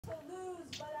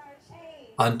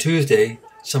On Tuesday,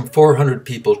 some 400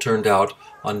 people turned out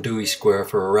on Dewey Square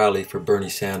for a rally for Bernie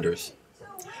Sanders.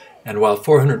 And while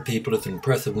 400 people is an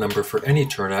impressive number for any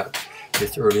turnout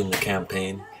this early in the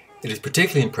campaign, it is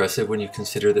particularly impressive when you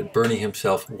consider that Bernie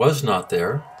himself was not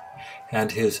there,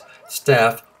 and his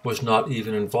staff was not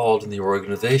even involved in the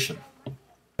organization.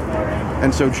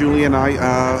 And so Julie and I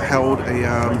held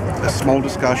a small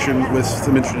discussion with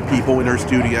some interested people in her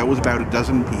studio. It was about a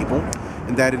dozen people,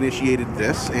 and that initiated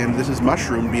this, and this has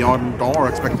mushroomed beyond all our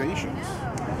expectations.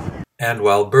 And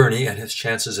while Bernie and his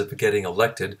chances of getting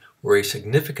elected were a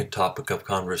significant topic of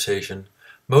conversation,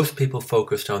 most people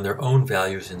focused on their own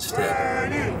values instead.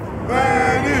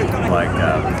 Bernie! Like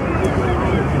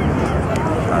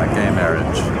gay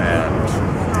marriage and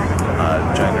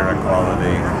gender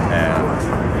equality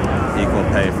and equal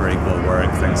pay for equal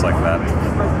work, things like that.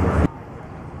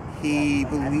 He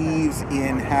believes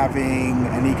in having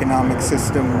an economic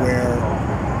system where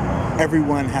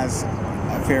everyone has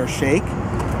a fair shake.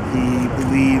 He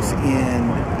believes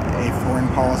in a foreign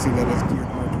policy that is geared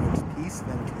more towards peace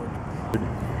than toward...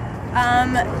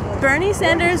 Bernie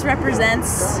Sanders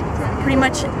represents pretty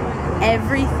much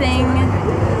everything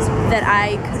that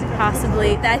I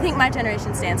think my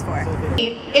generation stands for.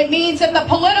 It means that the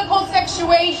political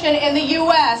situation in the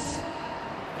U.S.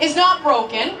 is not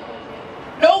broken.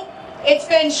 Nope, it's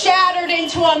been shattered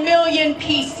into a million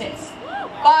pieces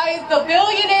by the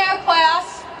billionaire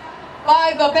class,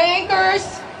 by the bankers,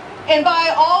 and by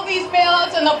all these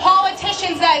bailouts and the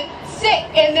politicians that sit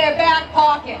in their back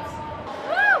pockets.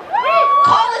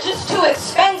 College is too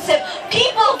expensive.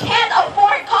 People can't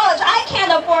afford college. I can't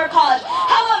afford college.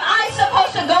 How am I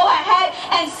supposed to go ahead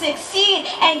and succeed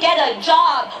and get a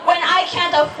job when I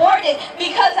can't afford it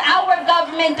because our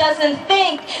government doesn't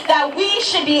think that we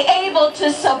should be able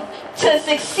to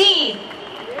succeed?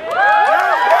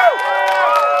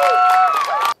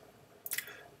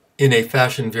 In a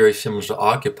fashion very similar to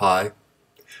Occupy,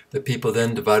 the people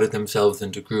then divided themselves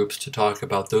into groups to talk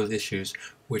about those issues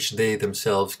which they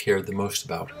themselves cared the most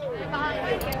about.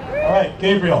 All right,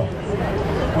 Gabriel,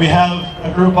 we have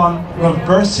a group on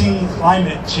reversing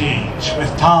climate change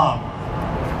with Tom,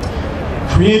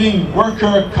 creating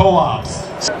worker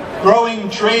co-ops, growing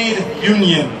trade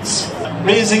unions,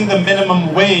 raising the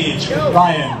minimum wage with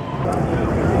Ryan.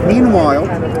 Meanwhile,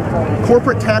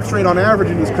 corporate tax rate on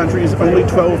average in this country is only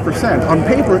 12%. On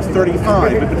paper, it's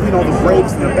 35%, but between all the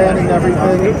breaks and the banning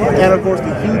everything, and of course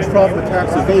the huge problem of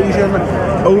tax evasion,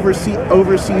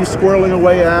 overseas squirreling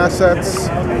away assets.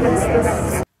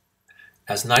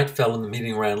 As night fell and the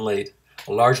meeting ran late,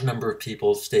 a large number of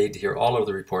people stayed to hear all of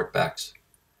the report backs.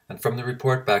 And from the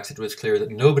report backs, it was clear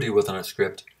that nobody was on a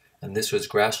script, and this was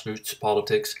grassroots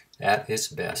politics at its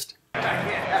best.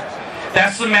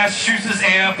 That's the Massachusetts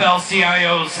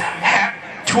AFL-CIO's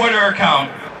Twitter account.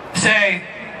 Say,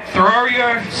 throw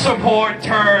your support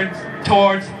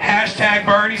towards hashtag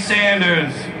Bernie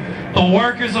Sanders. The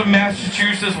workers of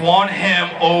Massachusetts want him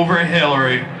over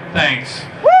Hillary. Thanks.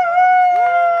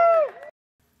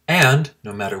 And,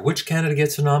 no matter which candidate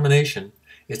gets a nomination,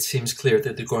 it seems clear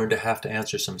that they're going to have to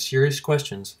answer some serious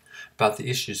questions about the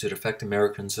issues that affect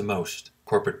Americans the most.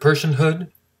 Corporate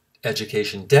personhood,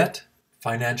 education debt,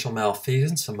 financial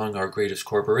malfeasance among our greatest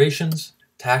corporations,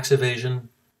 tax evasion,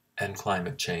 and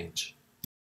climate change.